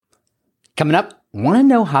Coming up, want to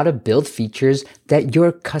know how to build features that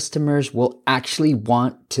your customers will actually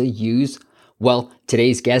want to use? Well,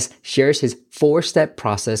 today's guest shares his 4-step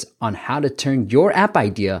process on how to turn your app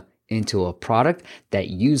idea into a product that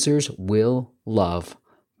users will love.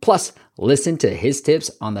 Plus, listen to his tips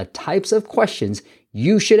on the types of questions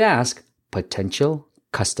you should ask potential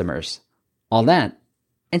customers. All that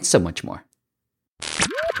and so much more.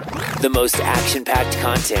 The most action-packed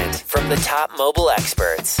content from the top mobile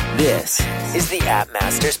experts. This is the App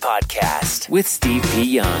Masters Podcast with Steve P.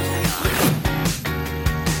 Young.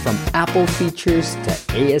 From Apple features to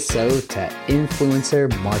ASO to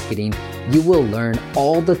influencer marketing, you will learn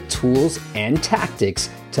all the tools and tactics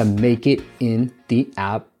to make it in the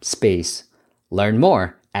app space. Learn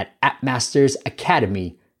more at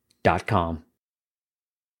appmastersacademy.com.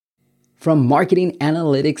 From marketing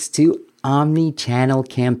analytics to omni-channel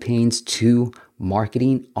campaigns to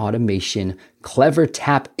marketing automation,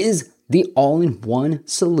 CleverTap is the all-in-one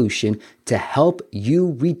solution to help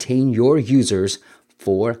you retain your users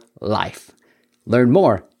for life. Learn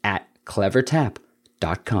more at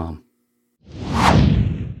clevertap.com.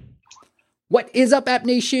 What is up, App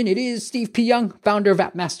Nation? It is Steve P. Young, founder of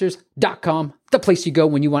appmasters.com, the place you go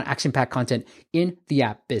when you want action-packed content in the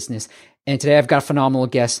app business. And today I've got a phenomenal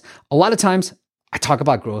guest. A lot of times I talk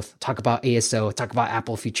about growth, talk about ASO, talk about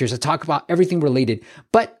Apple features, I talk about everything related,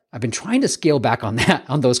 but I've been trying to scale back on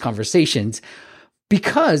those conversations,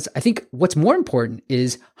 because I think what's more important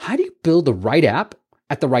is how do you build the right app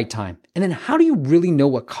at the right time? And then how do you really know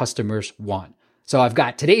what customers want? So I've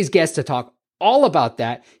got today's guest to talk all about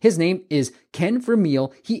that. His name is Ken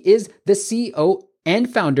Vermeil. He is the CEO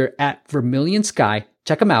and founder at Vermilion Sky.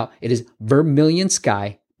 Check him out. It is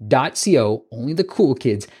vermilionsky.co. Only the cool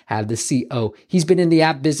kids have the CO. He's been in the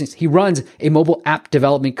app business. He runs a mobile app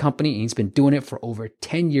development company, and he's been doing it for over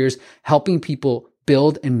 10 years, helping people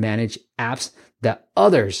build and manage apps that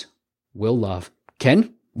others will love.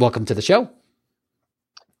 Ken, welcome to the show.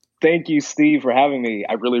 Thank you, Steve, for having me.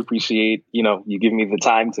 I really appreciate, you giving me the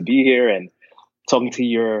time to be here and talking to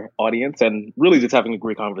your audience and really just having a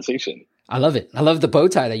great conversation. I love it. I love the bow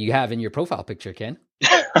tie that you have in your profile picture, Ken.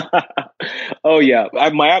 Oh, yeah.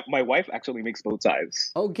 My wife actually makes bow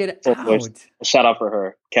ties. Oh, get it out. Shout out for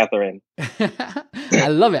her, Catherine. I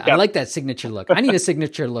love it. Yeah. I like that signature look. I need a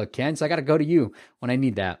signature look, Ken, so I got to go to you when I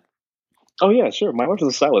need that. Oh, yeah, sure. My wife is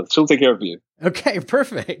a stylist. She'll take care of you. Okay,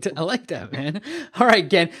 perfect. I like that, man. All right,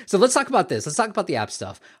 Ken. So let's talk about this. Let's talk about the app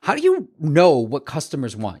stuff. How do you know what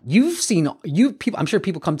customers want? People, I'm sure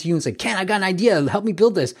people come to you and say, Ken, I got an idea. Help me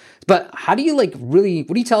build this. But how do you what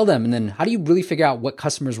do you tell them? And then how do you really figure out what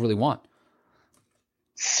customers really want?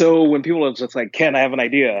 So when people are just like, Ken, I have an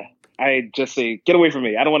idea, I just say, get away from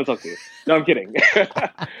me. I don't want to talk to you. No, I'm kidding.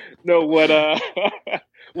 No,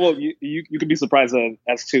 well, you can be surprised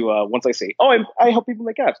as to once I say, oh, I help people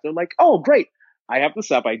make apps. They're like, oh, great. I have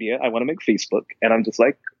this app idea. I want to make Facebook. And I'm just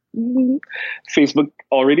like, Facebook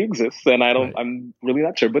already exists. And I'm really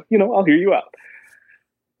not sure, but I'll hear you out.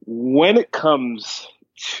 When it comes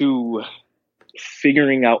to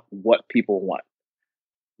figuring out what people want,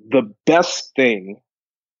 the best thing,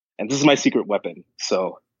 and this is my secret weapon.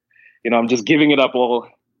 So, I'm just giving it up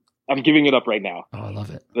I'm giving it up right now. Oh, I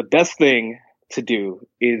love it. The best thing to do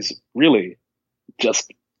is really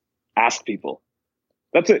just ask people.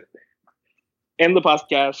 That's it. End the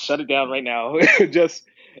podcast, shut it down right now. Just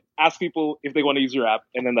ask people if they want to use your app,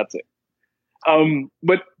 and then that's it.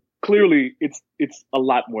 But clearly it's a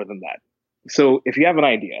lot more than that. So if you have an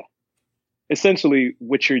idea, essentially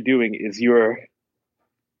what you're doing is you're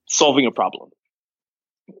solving a problem.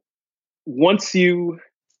 Once you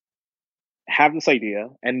have this idea,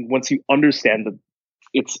 and once you understand that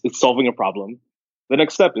it's solving a problem, the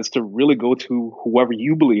next step is to really go to whoever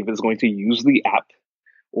you believe is going to use the app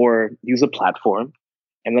or use a platform,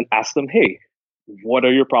 and then ask them, hey, what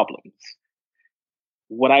are your problems?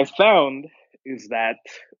 What I've found is that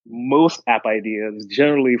most app ideas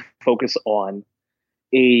generally focus on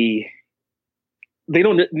they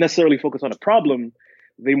don't necessarily focus on a problem,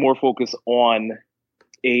 they more focus on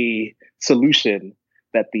a solution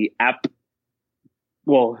that the app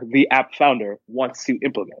founder wants to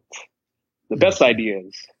implement. The best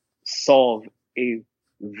ideas solve a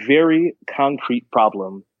very concrete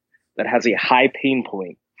problem that has a high pain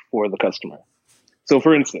point for the customer. So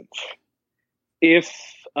for instance, if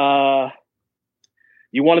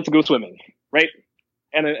you wanted to go swimming, right?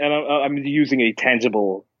 And I'm using a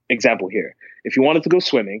tangible example here. If you wanted to go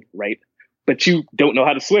swimming, right, but you don't know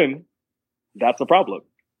how to swim, that's a problem.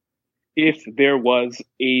 If there was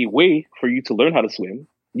a way for you to learn how to swim,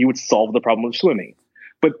 you would solve the problem of swimming.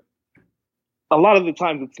 But a lot of the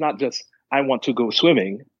times it's not just, I want to go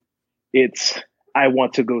swimming. It's, I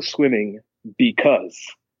want to go swimming because.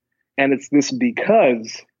 And it's this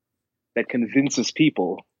because that convinces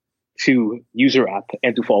people to use your app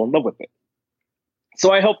and to fall in love with it.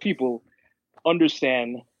 So I help people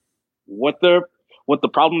understand what the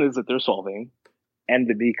problem is that they're solving and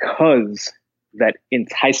the because that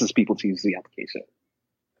entices people to use the application.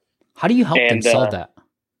 How do you help them solve that?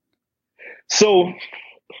 So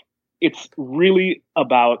it's really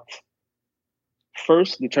about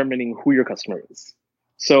first determining who your customer is.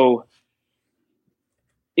 So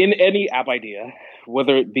in any app idea,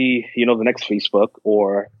 whether it be, the next Facebook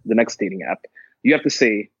or the next dating app, you have to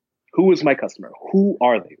say, who is my customer? Who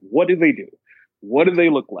are they? What do they do? What do they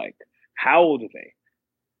look like? How old are they?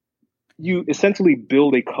 You essentially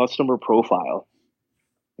build a customer profile,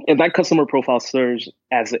 and that customer profile serves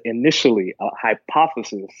as initially a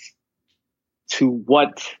hypothesis to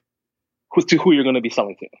who you're going to be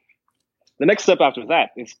selling to. The next step after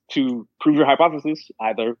that is to prove your hypothesis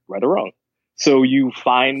either right or wrong. So you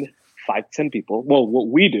find 5 to 10 people. Well, what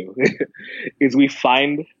we do is we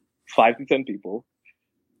find 5 to 10 people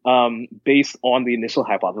based on the initial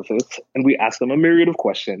hypothesis, and we ask them a myriad of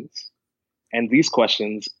questions. And these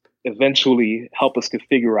questions eventually help us to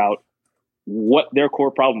figure out what their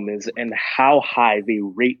core problem is and how high they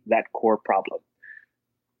rate that core problem.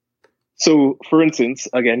 So, for instance,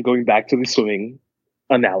 again, going back to the swimming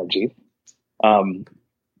analogy,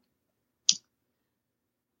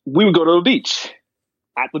 we would go to a beach.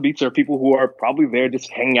 At the beach, there are people who are probably there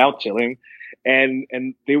just hanging out, chilling, and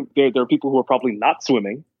there are people who are probably not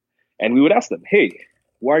swimming. And we would ask them, "Hey,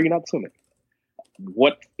 why are you not swimming?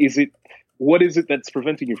 What is it that's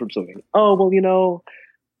preventing you from swimming?" "Oh, well,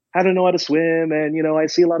 I don't know how to swim, and I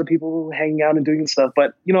see a lot of people hanging out and doing stuff,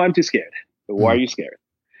 but I'm too scared." "Why are you scared?"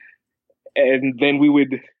 And then we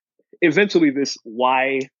would eventually, this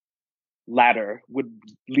why ladder would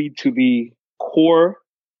lead to the core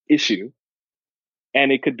issue.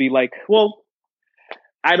 And it could be like, well,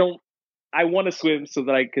 I want to swim so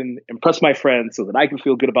that I can impress my friends, so that I can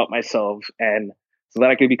feel good about myself, and so that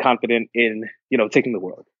I can be confident in, taking the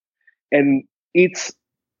world. And it's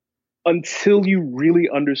until you really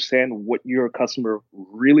understand what your customer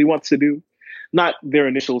really wants to do, not their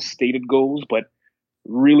initial stated goals, but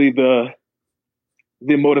really the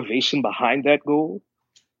motivation behind that goal.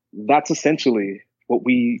 That's essentially what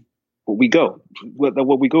we go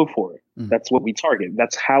for. That's what we target.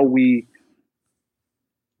 That's how we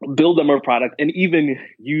build them our product, and even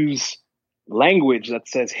use language that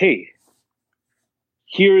says, "Hey,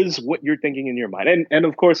 here's what you're thinking in your mind." And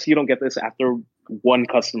of course, you don't get this after one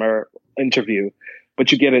customer interview,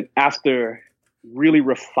 but you get it after really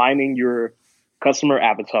refining your customer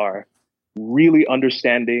avatar, really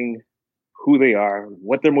understanding who they are,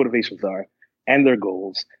 what their motivations are, and their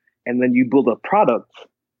goals. And then you build a product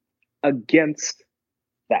against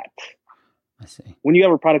that. I see. When you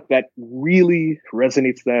have a product that really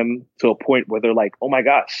resonates them to a point where they're like, "Oh my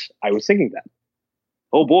gosh, I was thinking that.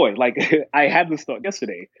 Oh boy, like I had this thought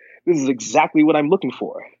yesterday. This is exactly what I'm looking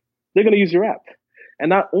for." They're going to use your app. And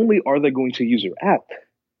not only are they going to use your app,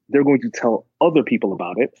 they're going to tell other people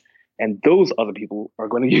about it. And those other people are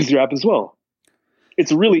going to use your app as well.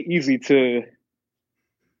 It's really easy to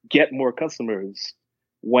get more customers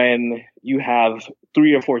when you have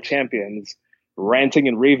 3 or 4 champions ranting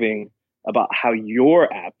and raving about how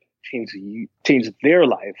your app changed their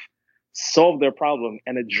life, solved their problem,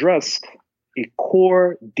 and addressed a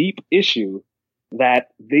core, deep issue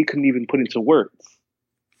that they couldn't even put into words.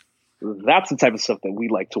 That's the type of stuff that we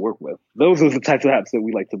like to work with. Those are the types of apps that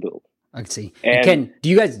we like to build. I see. And Ken, do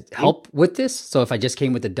you guys help with this? So if I just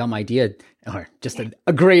came with a dumb idea, or just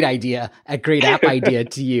a great idea, a great app idea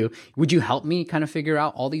to you, would you help me kind of figure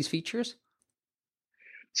out all these features?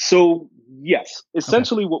 So yes,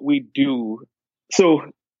 essentially what we do.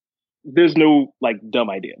 So there's no dumb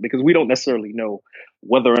idea, because we don't necessarily know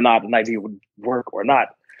whether or not an idea would work or not.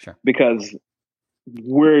 Sure. Because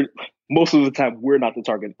most of the time we're not the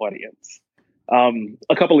target audience.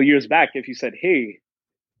 A couple of years back, if you said, "Hey,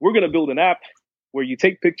 we're going to build an app where you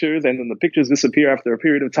take pictures and then the pictures disappear after a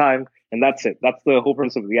period of time, and that's it. That's the whole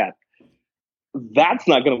purpose of the app." That's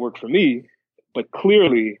not going to work for me. But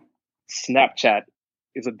clearly, Snapchat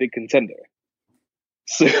is a big contender.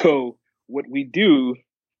 So what we do,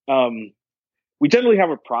 we generally have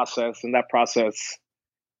a process, and that process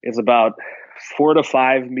is about 4 to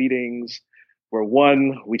 5 meetings where,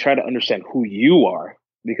 one, we try to understand who you are,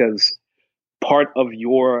 because part of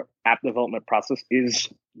your app development process is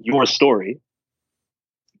your story.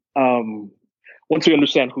 Once we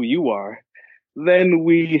understand who you are, then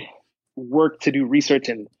we work to do research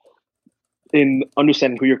and in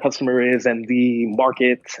understanding who your customer is and the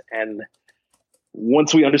market. And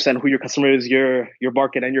once we understand who your customer is, your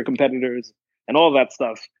market and your competitors and all that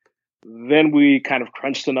stuff, then we kind of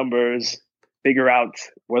crunch the numbers, figure out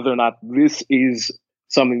whether or not this is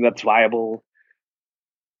something that's viable,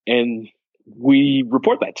 and we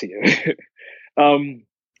report that to you. And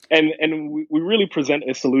we really present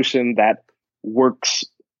a solution that works.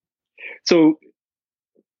 So,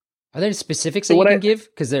 are there specifics that you can give?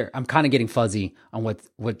 Because I'm kind of getting fuzzy on what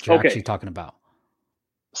you're actually talking about.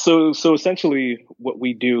 So essentially, what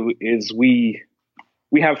we do is we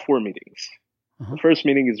have 4 meetings. The first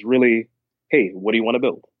meeting is really, hey, what do you want to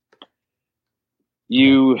build?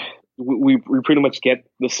 We pretty much get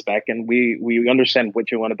the spec and we understand what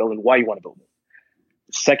you want to build and why you want to build it.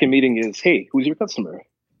 The second meeting is, hey, who's your customer?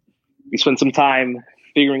 We spend some time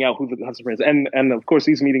figuring out who the customer is, and of course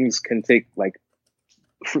these meetings can take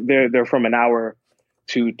they're from an hour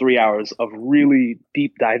to 3 hours of really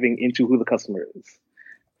deep diving into who the customer is.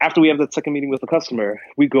 After we have that second meeting with the customer,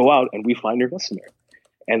 we go out and we find your customer.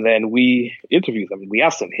 And then we interview them. We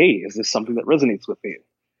ask them, hey, is this something that resonates with you?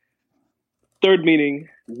 Third meeting,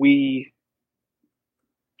 we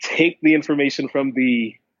take the information from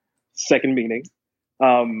the second meeting,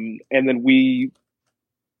 and then we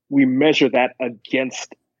measure that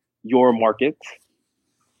against your market.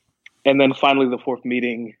 And then finally, the fourth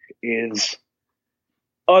meeting is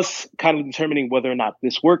us kind of determining whether or not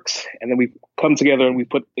this works. And then we come together and we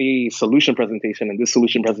put a solution presentation. And this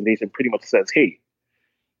solution presentation pretty much says, hey,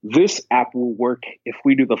 this app will work if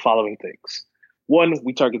we do the following things. 1,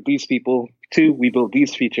 we target these people. 2, we build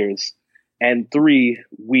these features. And 3,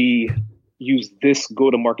 we use this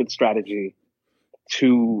go-to-market strategy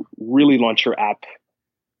to really launch your app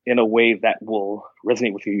in a way that will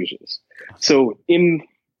resonate with your users. So in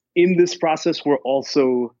this process, we're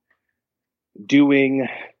also doing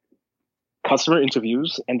customer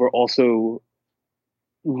interviews, and we're also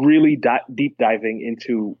really deep diving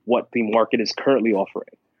into what the market is currently offering.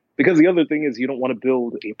 Because the other thing is, you don't want to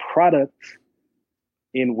build a product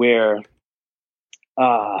in where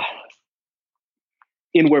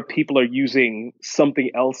people are using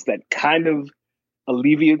something else that kind of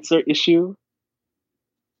alleviates their issue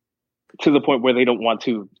to the point where they don't want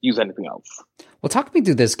to use anything else. Well, talk me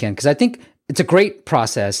through this, Ken, because I think it's a great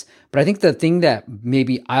process, but I think the thing that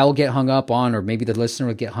maybe I'll get hung up on, or maybe the listener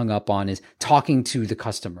will get hung up on, is talking to the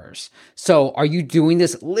customers. So are you doing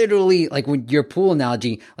this literally, like with your pool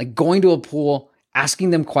analogy, like going to a pool, asking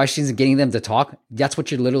them questions and getting them to talk? That's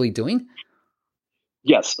what you're literally doing?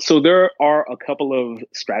 Yes. So there are a couple of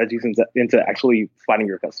strategies into actually finding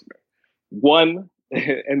your customer. One,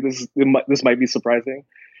 and this might be surprising,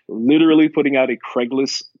 literally putting out a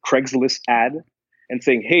Craigslist ad and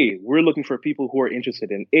saying, hey, we're looking for people who are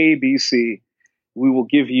interested in A, B, C. We will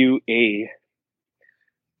give you a,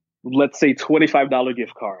 let's say, $25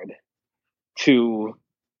 gift card to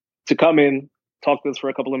come in, talk to us for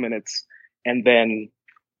a couple of minutes, and then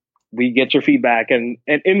we get your feedback. And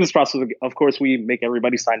in this process, of course, we make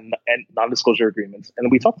everybody sign non-disclosure agreements, and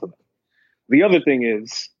then we talk to them. The other thing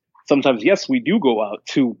is, sometimes, yes, we do go out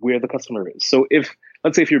to where the customer is. So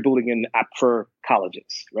let's say if you're building an app for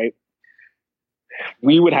colleges, right?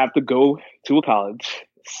 We would have to go to a college,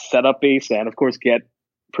 set up a stand, of course, get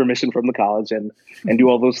permission from the college and do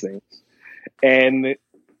all those things, and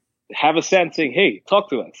have a stand saying, hey, talk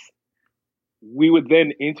to us. We would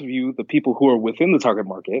then interview the people who are within the target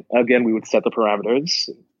market. Again, we would set the parameters.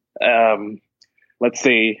 Let's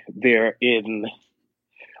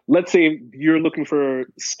say you're looking for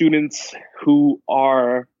students who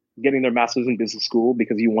are getting their master's in business school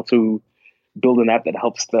because you want to build an app that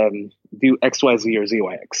helps them do X, Y, Z, or Z,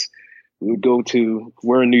 Y, X.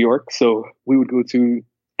 We're in New York, so we would go to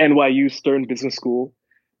NYU Stern Business School,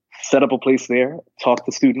 set up a place there, talk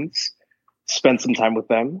to students, spend some time with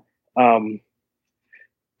them,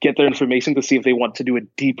 get their information to see if they want to do a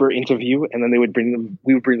deeper interview, and then we would bring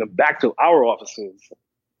them back to our offices,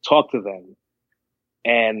 talk to them,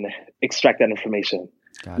 and extract that information.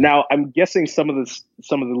 Now, I'm guessing some of the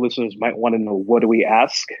listeners might want to know, what do we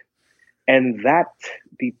ask? And that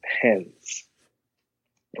depends.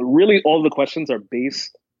 Really, all the questions are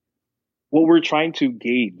based. What we're trying to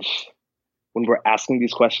gauge when we're asking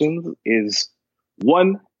these questions is,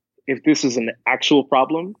 1, if this is an actual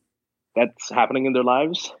problem that's happening in their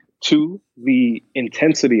lives. 2, the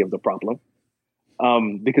intensity of the problem.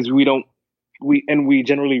 Because we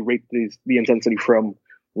generally rate the intensity from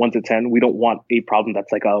 1 to 10. We don't want a problem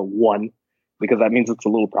that's like a 1, because that means it's a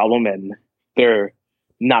little problem and they're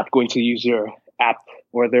not going to use your app,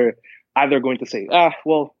 or they're either going to say,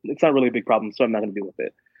 well, it's not really a big problem, so I'm not going to deal with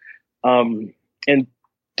it. And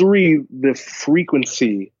three, the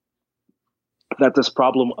frequency that this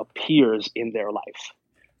problem appears in their life.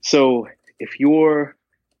 So if you're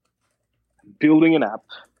building an app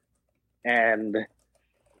and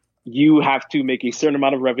you have to make a certain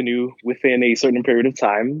amount of revenue within a certain period of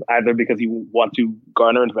time, either because you want to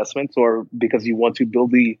garner investments or because you want to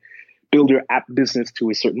build your app business to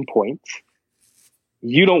a certain point,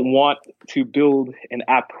 you don't want to build an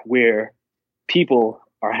app where people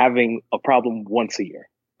are having a problem once a year.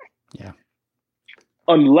 Yeah.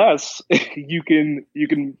 Unless you can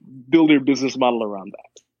build your business model around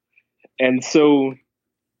that. And so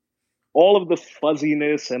all of the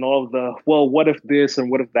fuzziness and all of the, well, what if this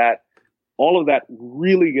and what if that, all of that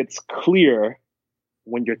really gets clear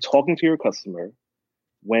when you're talking to your customer,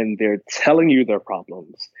 when they're telling you their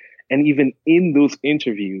problems. And even in those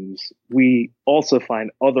interviews, we also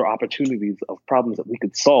find other opportunities of problems that we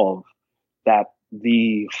could solve that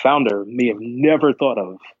the founder may have never thought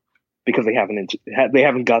of because they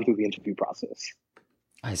haven't gone through the interview process.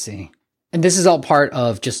 I see. And this is all part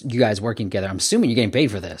of just you guys working together. I'm assuming you're getting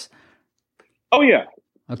paid for this. Oh yeah.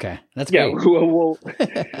 Okay, that's great. Well,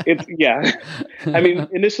 it's yeah. I mean, yeah.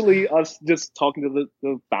 initially us just talking to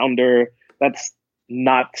the founder, that's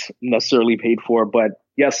not necessarily paid for, but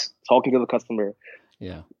yes, talking to the customer,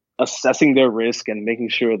 assessing their risk and making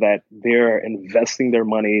sure that they're investing their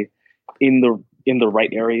money in the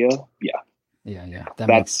right area. Yeah. That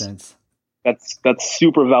makes sense. That's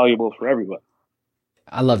super valuable for everyone.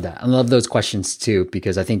 I love that. I love those questions too,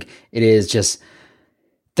 because I think it is just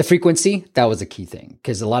the frequency. That was a key thing.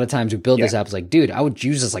 Because a lot of times we build this app, it's like, dude, I would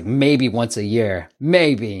use this like maybe once a year,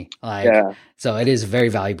 maybe. So it is very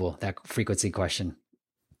valuable, that frequency question.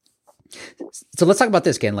 So let's talk about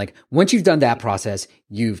this again. Like once you've done that process,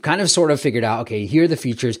 you've kind of sort of figured out, okay, here are the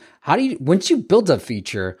features. Once you build a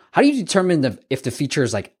feature, how do you determine if the feature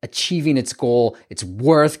is like achieving its goal, it's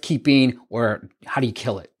worth keeping, or how do you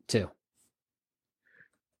kill it too?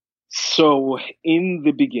 So in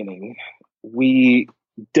the beginning, we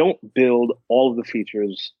don't build all of the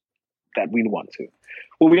features that we want to.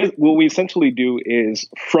 What we essentially do is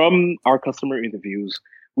from our customer interviews,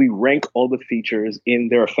 we rank all the features in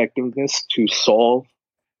their effectiveness to solve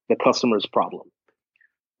the customer's problem.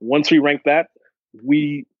 Once we rank that,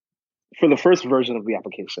 for the first version of the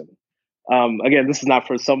application, again, this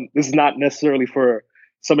is not necessarily for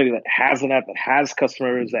somebody that has an app, that has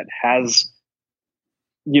customers, that has,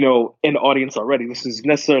 an audience already. This is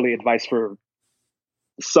necessarily advice for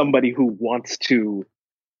somebody who wants to,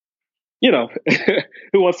 who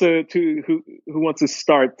wants to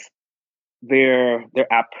start their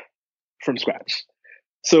app from scratch.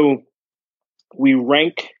 So we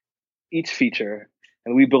rank each feature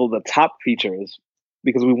and we build the top features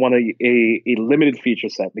because we want a limited feature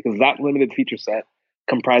set, because that limited feature set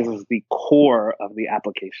comprises the core of the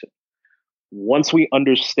application. Once we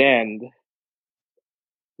understand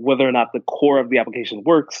whether or not the core of the application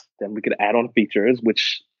works, then we could add on features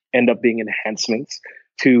which end up being enhancements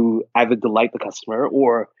to either delight the customer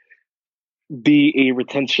or be a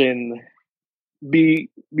retention, be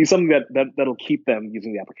something that'll keep them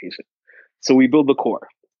using the application. So we build the core.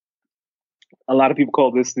 A lot of people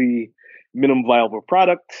call this the minimum viable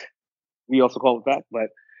product. We also call it that, but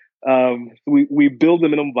we build the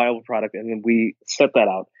minimum viable product and then we set that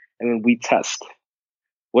out and then we test.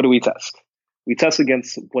 What do we test? We test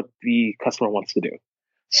against what the customer wants to do.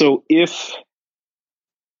 So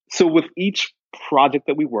with each project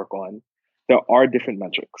that we work on, there are different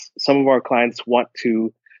metrics. Some of our clients want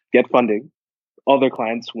to get funding. Other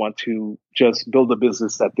clients want to just build a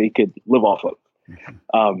business that they could live off of.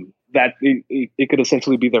 Mm-hmm. That it could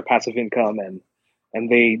essentially be their passive income, and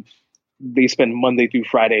they spend Monday through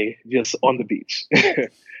Friday just on the beach.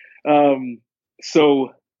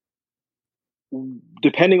 So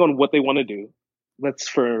depending on what they want to do,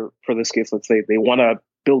 for this case, let's say they want to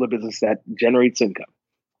build a business that generates income.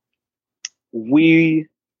 We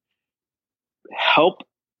help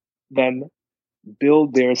them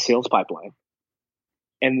build their sales pipeline.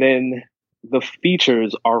 And then the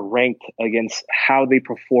features are ranked against how they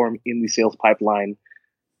perform in the sales pipeline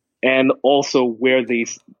and also where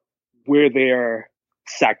they're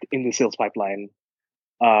stacked in the sales pipeline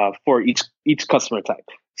for each customer type.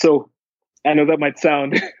 So I know that might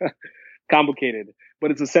sound complicated,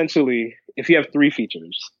 but it's essentially, if you have three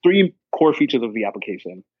core features of the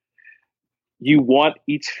application, you want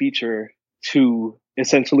each feature to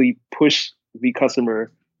essentially push the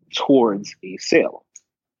customer towards a sale.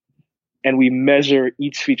 And we measure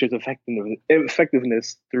each feature's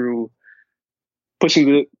effectiveness through pushing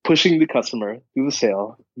the customer through the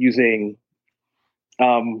sale using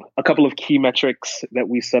A couple of key metrics that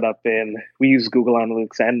we set up we use Google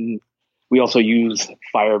Analytics, and we also use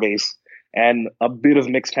Firebase and a bit of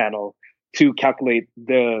Mixpanel to calculate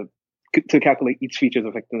each feature's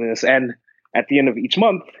effectiveness. And at the end of each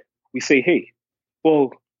month, we say, hey,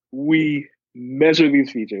 well, we measure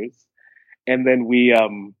these features, and then we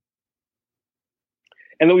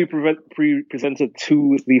present it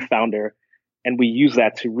to the founder, and we use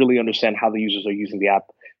that to really understand how the users are using the app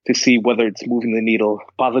to see whether it's moving the needle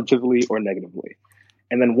positively or negatively.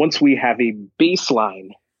 And then once we have a baseline,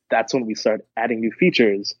 that's when we start adding new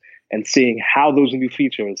features and seeing how those new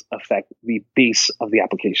features affect the base of the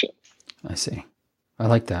application. I see. I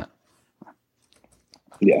like that.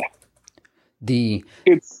 Yeah.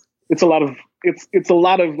 It's a lot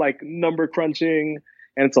of like number crunching,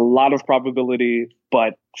 and it's a lot of probability,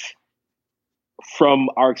 but from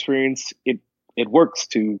our experience, it works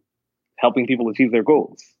to helping people achieve their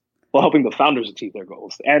goals. Well, helping the founders achieve their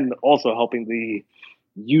goals, and also helping the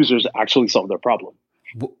users actually solve their problem.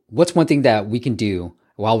 What's one thing that we can do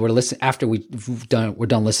while we're listening, after we're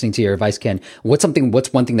done listening to your advice, Ken? What's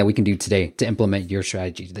one thing that we can do today to implement your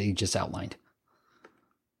strategy that you just outlined?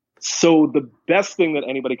 So the best thing that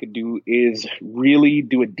anybody could do is really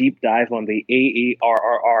do a deep dive on the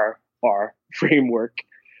AARRR framework.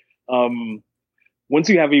 Once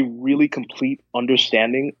you have a really complete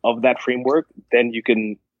understanding of that framework, then you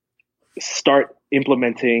can start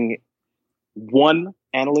implementing one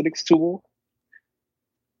analytics tool,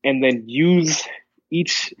 and then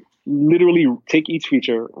literally take each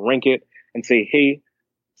feature, rank it, and say, hey,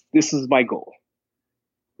 this is my goal.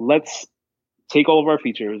 Let's take all of our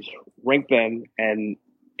features, rank them, and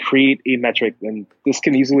create a metric. And this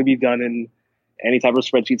can easily be done in any type of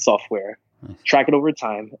spreadsheet software. Nice. Track it over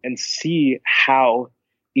time and see how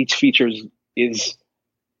each feature is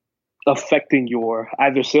affecting your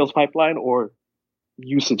either sales pipeline or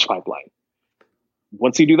usage pipeline.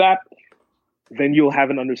 Once you do that, then you'll have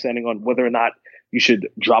an understanding on whether or not you should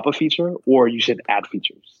drop a feature or you should add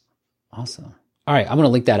features. Awesome. All right. I'm going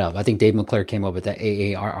to link that up. I think Dave McClure came up with that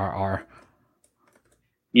AARRR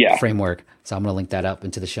framework. So I'm going to link that up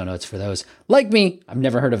into the show notes for those. Like me, I've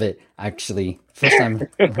never heard of it, actually. First time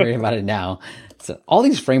I'm hearing about it now. So all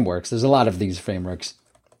these frameworks, there's a lot of these frameworks.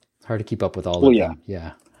 Hard to keep up with all of them.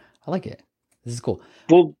 Yeah. I like it. This is cool.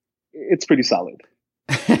 Well, it's pretty solid.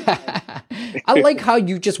 I like how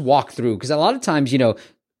you just walk through, because a lot of times,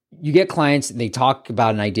 you get clients and they talk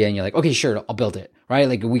about an idea and you're like, okay, sure, I'll build it, right?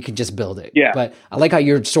 Like we could just build it. Yeah. But I like how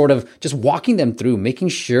you're sort of just walking them through, making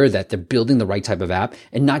sure that they're building the right type of app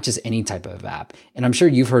and not just any type of app. And I'm sure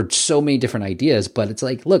you've heard so many different ideas, but it's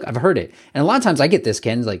like, look, I've heard it. And a lot of times I get this,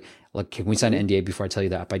 Ken, like, look, can we sign an NDA before I tell you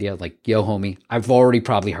the app idea? Like, yo, homie, I've already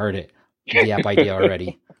probably heard it, the app idea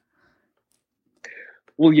already.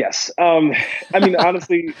 Well, yes. I mean,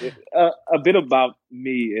 honestly, a bit about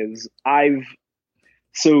me is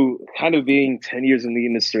so kind of being 10 years in the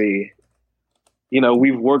industry,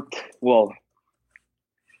 we've worked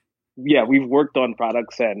on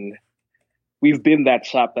products, and we've been that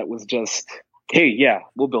shop that was just, hey, yeah,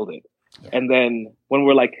 we'll build it. Yeah. And then when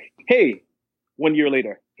we're like, hey, 1 year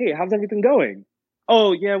later, hey, how's everything going?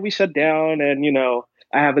 Oh, yeah, we shut down, and,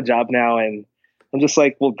 I have a job now. And I'm just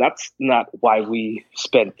like, well, that's not why we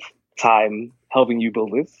spent time helping you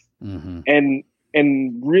build this. Mm-hmm.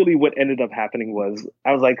 And really what ended up happening was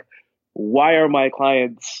I was like, why are my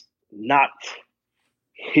clients not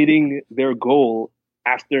hitting their goal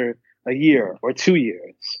after a year or 2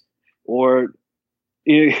 years? Or,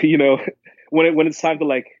 when it's time to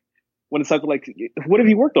like, what have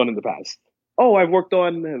you worked on in the past? Oh, I've worked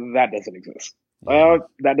on, that doesn't exist.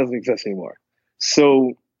 That doesn't exist anymore.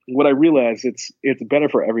 So what I realized, it's better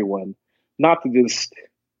for everyone not to just,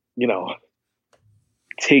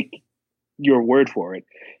 take your word for it.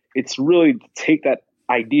 It's really to take that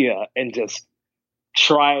idea and just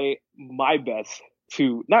try my best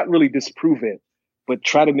to not really disprove it, but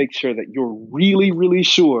try to make sure that you're really, really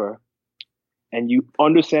sure and you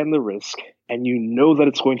understand the risk and you know that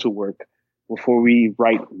it's going to work before we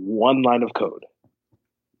write one line of code.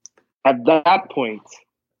 At that point,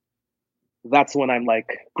 that's when I'm like,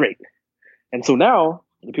 great. And so now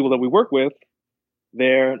the people that we work with,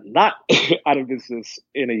 they're not out of business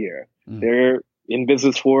in a year. They're in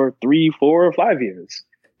business for 3, 4, or 5 years.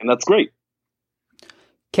 And that's great.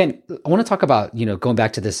 Ken, I want to talk about, going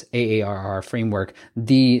back to this AARR framework,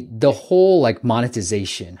 the whole like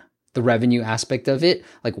monetization, the revenue aspect of it.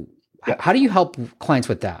 Like, how do you help clients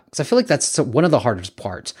with that? Because I feel like that's one of the hardest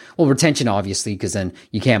parts. Well, retention, obviously, because then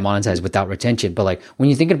you can't monetize without retention. But like when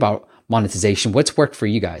you're thinking about monetization, what's worked for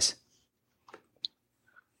you guys?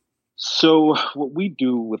 So what we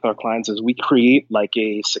do with our clients is we create like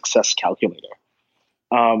a success calculator.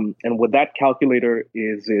 And what that calculator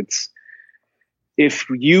is, it's if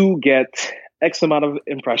you get X amount of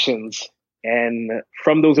impressions, and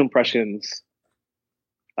from those impressions,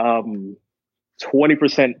 20%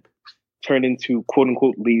 turn into quote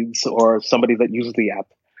unquote leads or somebody that uses the app.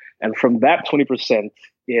 And from that 20%,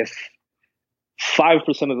 if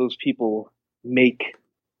 5% of those people make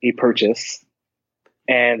a purchase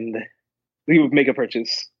and you make a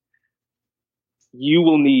purchase, you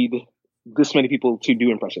will need this many people to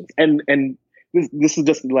do impressions. And this is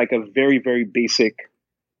just like a very, very basic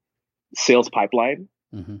sales pipeline.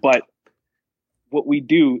 Mm-hmm. But what we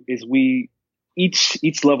do is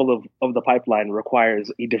each level of the pipeline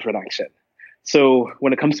requires a different action. So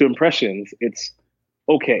when it comes to impressions, it's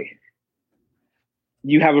okay.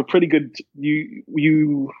 You have a pretty good you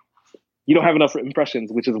don't have enough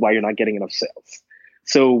impressions, which is why you're not getting enough sales.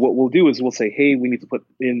 So what we'll do is we'll say, hey, we need to put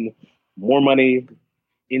in more money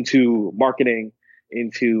into marketing,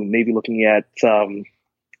 into maybe looking at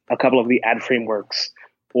a couple of the ad frameworks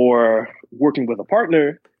or working with a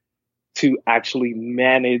partner to actually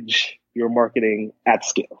manage your marketing at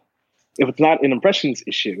scale. If it's not an impressions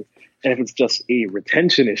issue, and if it's just a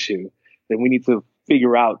retention issue, then we need to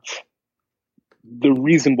figure out the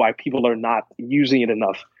reason why people are not using it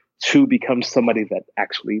enough to become somebody that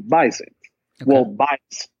actually buys it. Okay. Well,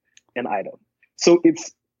 buys an item. So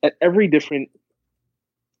it's at every different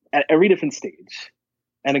stage.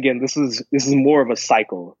 And again, this is more of a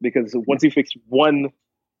cycle, because once you fix one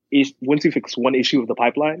issue of the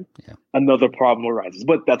pipeline, another problem arises.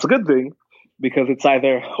 But that's a good thing, because it's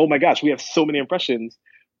either, oh my gosh, we have so many impressions,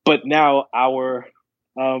 but now our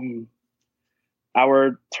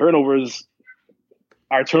turnover is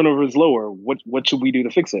lower. What should we do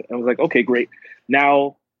to fix it? And I was like, okay, great.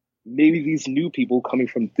 Now maybe these new people coming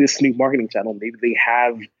from this new marketing channel, maybe they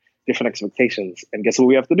have different expectations. And guess what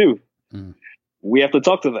we have to do? We have to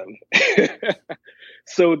talk to them.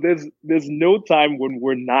 So there's no time when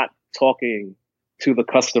we're not talking to the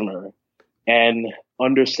customer and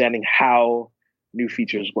understanding how new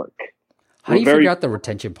features work. How do you figure out the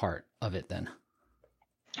retention part of it then?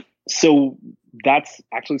 So that's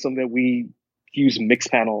actually something that we use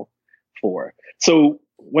Mixpanel for. So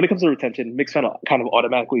when it comes to retention, Mixpanel kind of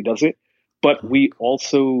automatically does it, but we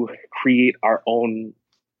also create our own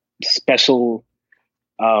special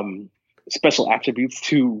attributes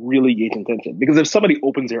to really gauge intention. Because if somebody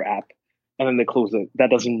opens your app and then they close it,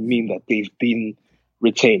 that doesn't mean that they've been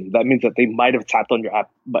retained. That means that they might have tapped on your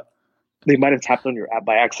app, but they might have tapped on your app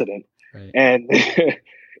by accident, right? And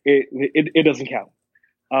it doesn't count.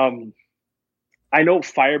 I know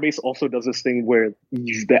Firebase also does this thing where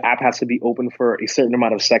the app has to be open for a certain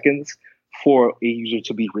amount of seconds for a user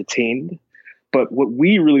to be retained. But what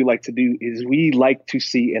we really like to do is we like to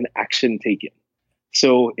see an action taken.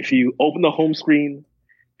 So if you open the home screen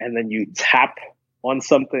and then you tap on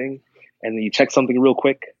something and then you check something real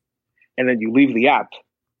quick and then you leave the app,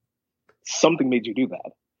 something made you do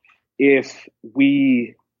that. If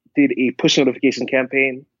we did a push notification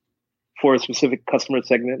campaign for a specific customer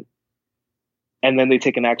segment and then they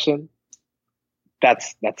take an action,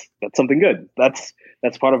 that's something good. That's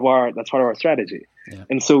part of our strategy. Yeah.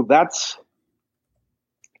 And so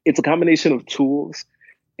it's a combination of tools,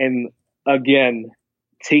 and again,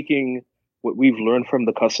 taking what we've learned from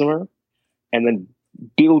the customer and then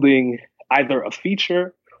building either a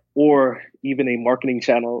feature or even a marketing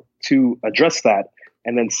channel to address that,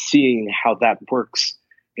 and then seeing how that works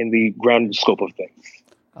in the grand scope of things.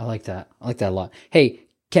 I like that. I like that a lot. Hey,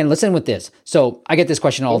 Ken, listen with this. So I get this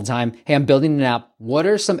question all the time. Hey, I'm building an app. What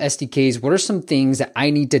are some SDKs? What are some things that I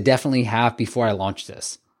need to definitely have before I launch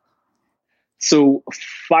this? So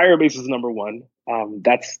Firebase is number one.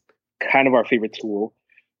 That's kind of our favorite tool.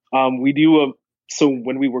 So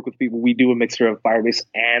when we work with people, we do a mixture of Firebase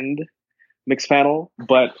and Mixpanel,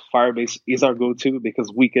 but Firebase is our go-to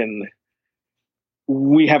because we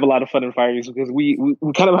have a lot of fun in Firebase because we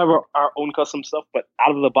kind of have our own custom stuff, but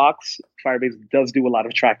out of the box, Firebase does do a lot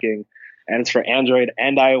of tracking, and it's for Android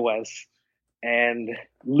and iOS, and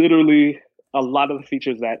literally a lot of the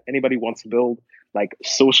features that anybody wants to build, like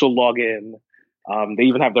social login. They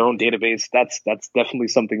even have their own database. That's definitely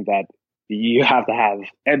something that you have to have.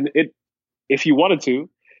 And if you wanted to,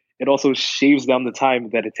 it also shaves down the time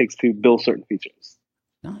that it takes to build certain features.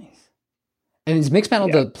 Nice. And is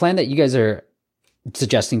Mixpanel the plan that you guys are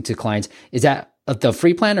suggesting to clients? Is that the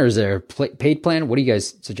free plan or is there a paid plan? What are you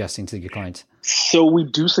guys suggesting to your clients? So we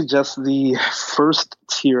do suggest the first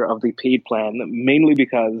tier of the paid plan, mainly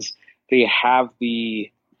because they have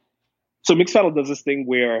so Mixpanel does this thing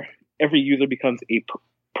where every user becomes a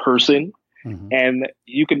person, and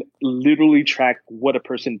you can literally track what a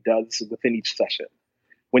person does within each session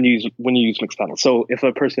when you use Mixpanel. So if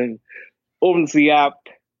a person opens the app,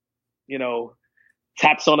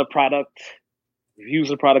 taps on a product, views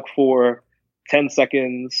the product for 10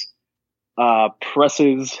 seconds,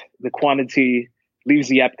 presses the quantity, leaves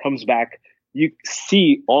the app, comes back, you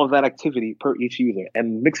see all of that activity per each user.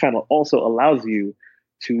 And Mixpanel also allows you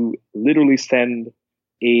to literally send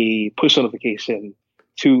a push notification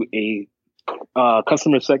to a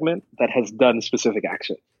customer segment that has done specific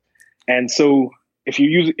action. And so if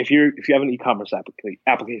you have an e-commerce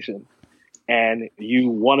application and you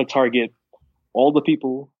want to target all the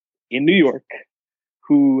people in New York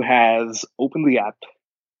who has opened the app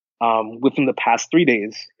within the past 3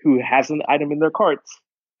 days, who has an item in their carts,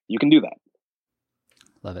 you can do that.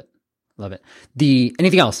 Love it. Love it.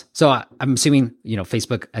 Anything else? So I'm assuming,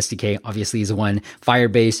 Facebook SDK obviously is one,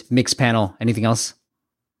 Firebase, Mixpanel, anything else?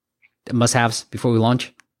 Must-haves before we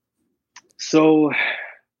launch? So,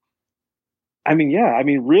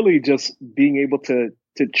 really just being able to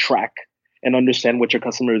track and understand what your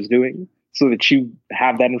customer is doing so that you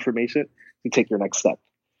have that information to take your next step.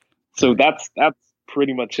 So that's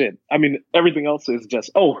pretty much it. Everything else is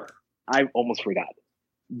just, I almost forgot.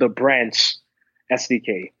 The branch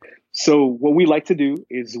SDK. So what we like to do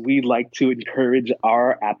is we like to encourage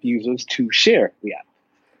our app users to share the app.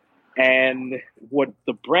 And what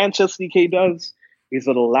the branch SDK does is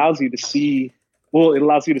it allows you to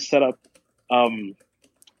set up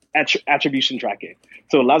attribution tracking.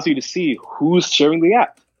 So it allows you to see who's sharing the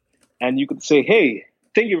app. And you could say, hey,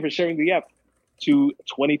 thank you for sharing the app to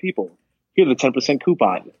 20 people. Here's a 10%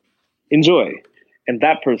 coupon. Enjoy. And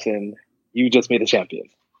that person, you just made a champion.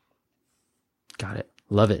 Got it.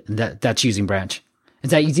 Love it. And that's using Branch.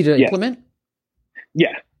 Is that easy to implement?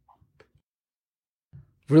 Yeah.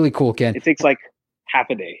 Really cool, Ken. It takes like half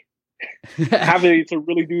a day. Half a day to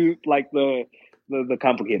really do like the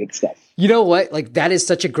complicated stuff. You know what? Like that is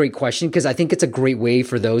such a great question because I think it's a great way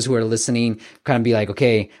for those who are listening kind of be like,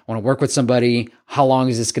 okay, I want to work with somebody. How long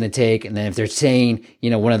is this going to take? And then if they're saying,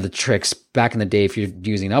 one of the tricks back in the day, if you're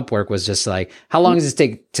using Upwork was just like, how long does this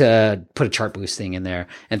take to put a chart boost thing in there?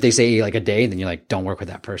 And if they say like a day, then you're like, don't work with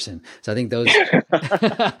that person. So I think those,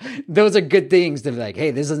 those are good things to be like,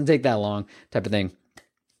 hey, this doesn't take that long type of thing.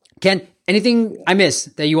 Ken, anything I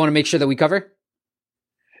missed that you want to make sure that we cover?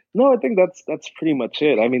 No, I think that's pretty much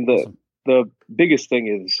it. The biggest thing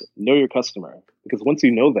is know your customer, because once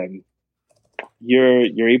you know them,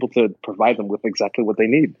 you're able to provide them with exactly what they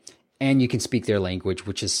need. And you can speak their language,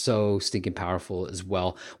 which is so stinking powerful as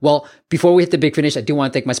well. Well, before we hit the big finish, I do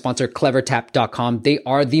want to thank my sponsor, CleverTap.com. They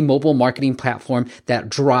are the mobile marketing platform that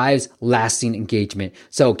drives lasting engagement.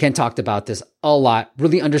 So Ken talked about this a lot,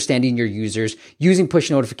 really understanding your users, using push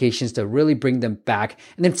notifications to really bring them back,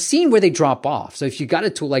 and then seeing where they drop off. So if you got a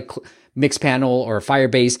tool like Mixpanel or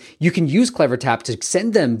Firebase, you can use CleverTap to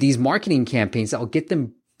send them these marketing campaigns that will get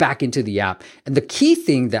them back into the app. And the key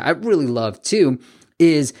thing that I really love too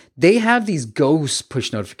is they have these ghost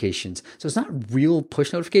push notifications. So it's not real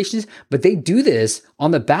push notifications, but they do this on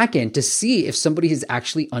the back end to see if somebody has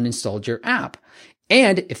actually uninstalled your app.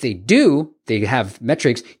 And if they do, they have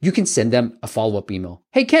metrics, you can send them a follow-up email.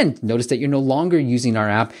 Hey, Ken, notice that you're no longer using our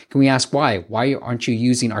app. Can we ask why? Why aren't you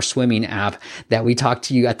using our swimming app that we talked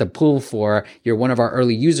to you at the pool for? You're one of our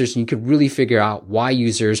early users, and you could really figure out why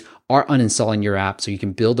users are uninstalling your app so you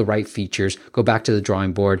can build the right features, go back to the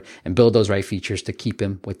drawing board and build those right features to keep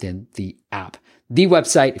them within the app. The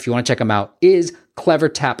website, if you want to check them out, is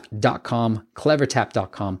clevertap.com,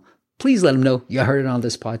 clevertap.com. Please let them know you heard it on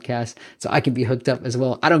this podcast so I can be hooked up as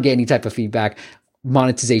well. I don't get any type of feedback,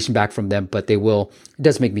 monetization back from them, but they will. It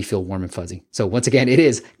does make me feel warm and fuzzy. So once again, it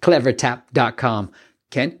is clevertap.com.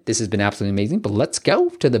 Ken, this has been absolutely amazing, but let's go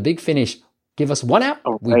to the big finish. Give us one app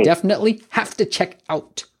we definitely have to check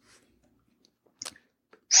out.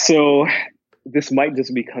 So this might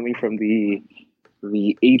just be coming from the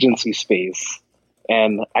agency space.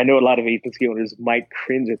 And I know a lot of agency owners might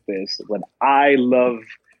cringe at this, but I love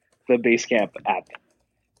the Basecamp app.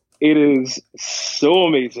 It is so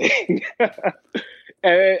amazing.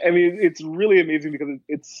 It's really amazing because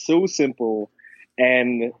it's so simple.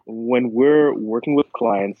 And when we're working with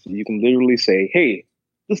clients, you can literally say, hey,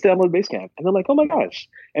 just download Basecamp. And they're like, oh my gosh.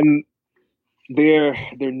 And their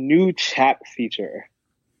new chat feature.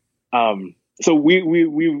 So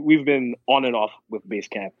we've been on and off with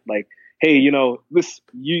Basecamp. Like, hey,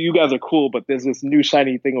 you guys are cool, but there's this new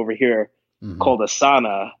shiny thing over here called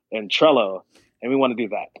Asana and Trello, and we want to do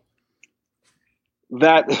that.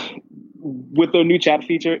 That with their new chat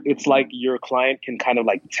feature, it's like your client can kind of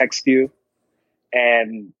like text you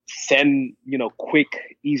and send,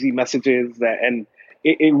 quick, easy messages and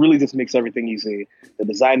it really just makes everything easy. The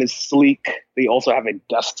design is sleek. They also have a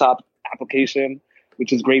desktop application,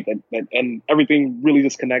 which is great, and everything really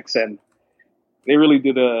just connects, and they really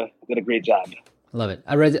did a great job. Love it.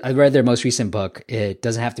 I read their most recent book. It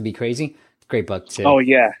Doesn't Have to Be Crazy. Great book too. Oh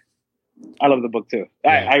yeah, I love the book too.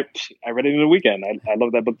 Yeah. I read it in a weekend. I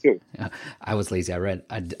love that book too. I was lazy. I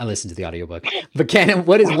listened to the audiobook. But Ken,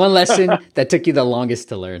 what is one lesson that took you the longest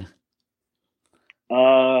to learn?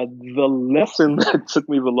 The lesson that took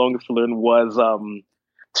me the longest to learn was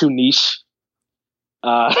to niche.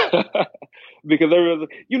 Because everyone's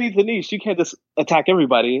like, you need to niche. You can't just attack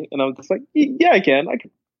everybody. And I was just like, yeah, I can.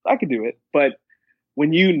 I can do it. But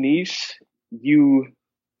when you niche, niching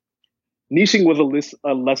was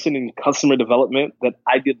a lesson in customer development that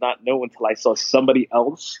I did not know until I saw somebody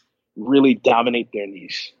else really dominate their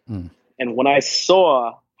niche. And when I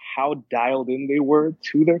saw how dialed in they were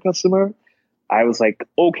to their customer, I was like,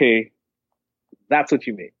 okay, that's what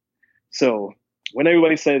you mean. So when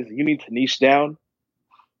everybody says you need to niche down,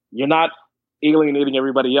 you're not alienating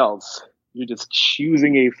everybody else. You're just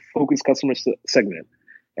choosing a focused customer segment.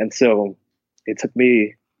 And so it took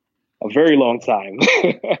me a very long time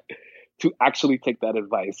to actually take that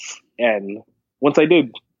advice. And once I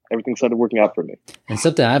did, everything started working out for me. And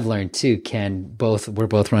something I've learned too, Ken, we're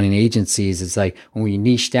both running agencies. It's like when we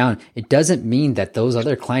niche down, it doesn't mean that those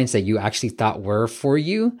other clients that you actually thought were for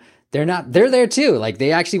you, they're there too. Like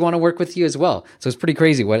they actually want to work with you as well. So it's pretty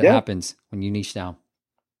crazy what happens when you niche down.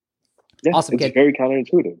 Yeah, awesome. It's very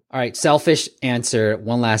counterintuitive. All right. Selfish answer.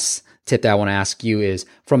 One last tip that I want to ask you is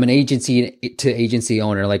from an agency to agency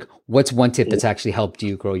owner, like what's one tip that's actually helped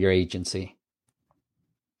you grow your agency?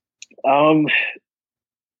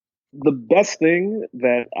 The best thing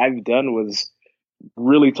that I've done was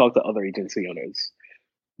really talk to other agency owners,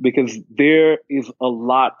 because there is a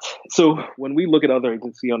lot. So when we look at other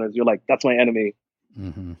agency owners, you're like, that's my enemy.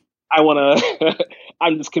 Mm-hmm.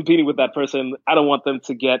 I'm just competing with that person. I don't want them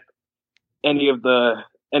to get any of the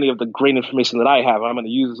great information that I have. I'm going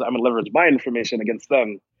to leverage my information against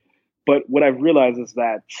them. But what I've realized is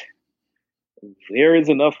that there is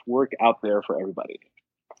enough work out there for everybody.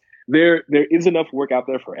 There is enough work out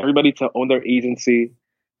there for everybody to own their agency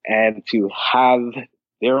and to have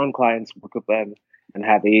their own clients work with them and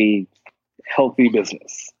have a healthy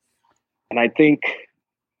business. And I think,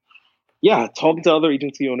 talking to other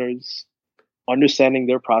agency owners, understanding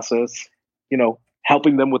their process,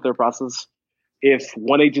 helping them with their process. If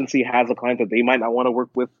one agency has a client that they might not want to work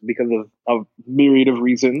with because of myriad of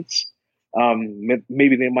reasons,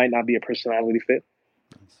 maybe they might not be a personality fit.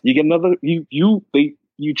 You get another, you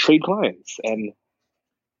trade clients, and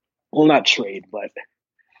not trade, but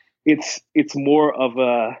it's more of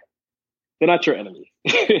they're not your enemy.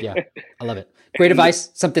 Yeah, I love it. Great advice.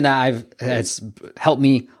 Something that has helped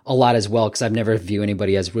me a lot as well, because I've never viewed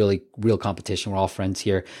anybody as really real competition. We're all friends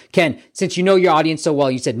here. Ken, since you know your audience so well,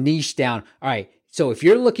 you said niche down. All right. So if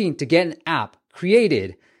you're looking to get an app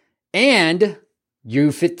created and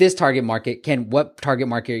you fit this target market, Ken, what target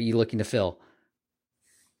market are you looking to fill?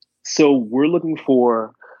 So we're looking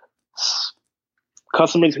for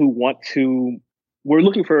we're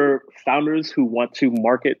looking for founders who want to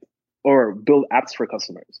market or build apps for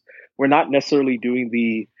customers. We're not necessarily doing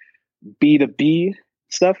the B2B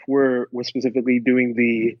stuff. We're specifically doing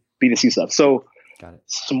the B2C stuff. So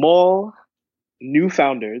small new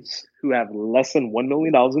founders who have less than $1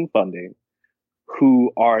 million in funding,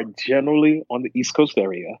 who are generally on the East Coast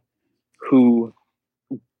area, who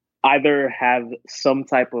either have some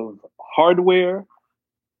type of hardware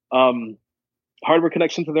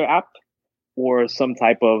connection to their app, or some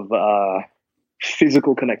type of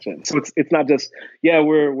physical connection. So it's not just,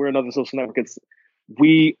 we're another social network.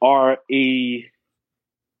 We are a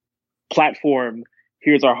platform.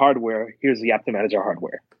 Here's our hardware. Here's the app to manage our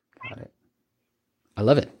hardware. Got it. I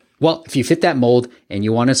love it. Well, if you fit that mold and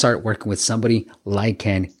you want to start working with somebody like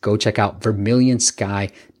Ken, go check out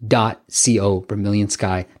vermilionsky.co,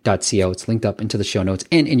 vermilionsky.co. It's linked up into the show notes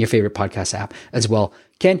and in your favorite podcast app as well.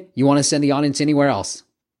 Ken, you want to send the audience anywhere else?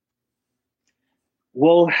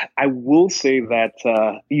 Well, I will say that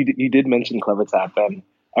you did mention CleverTap, and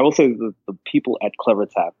I will say the people at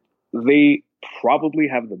CleverTap, they probably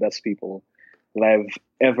have the best people that I've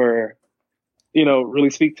ever, really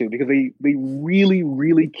speak to, because they really,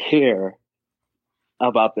 really care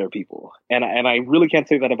about their people. And I really can't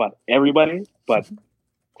say that about everybody, but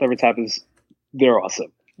CleverTap they're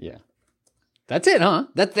awesome. Yeah. That's it, huh?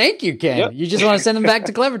 Thank you, Ken. Yep. You just want to send them back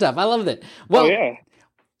to CleverTap. I love it. Well,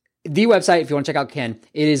 the website, if you want to check out Ken,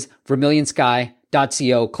 it is vermilionsky.co.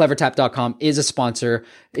 clevertap.co. Clevertap.com is a sponsor.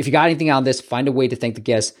 If you got anything out of this, find a way to thank the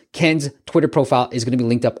guest. Ken's Twitter profile is going to be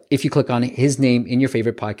linked up if you click on his name in your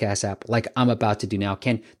favorite podcast app, like I'm about to do now.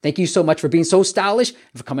 Ken, thank you so much for being so stylish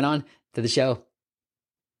and for coming on to the show.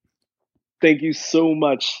 Thank you so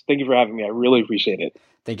much. Thank you for having me. I really appreciate it.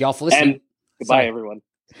 Thank you all for listening. And goodbye, everyone.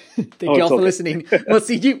 Thank you all for listening. We'll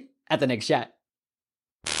see you at the next chat.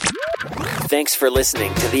 Thanks for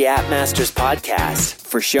listening to the App Masters podcast.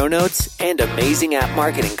 For show notes and amazing app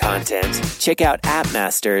marketing content, check out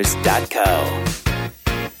appmasters.co.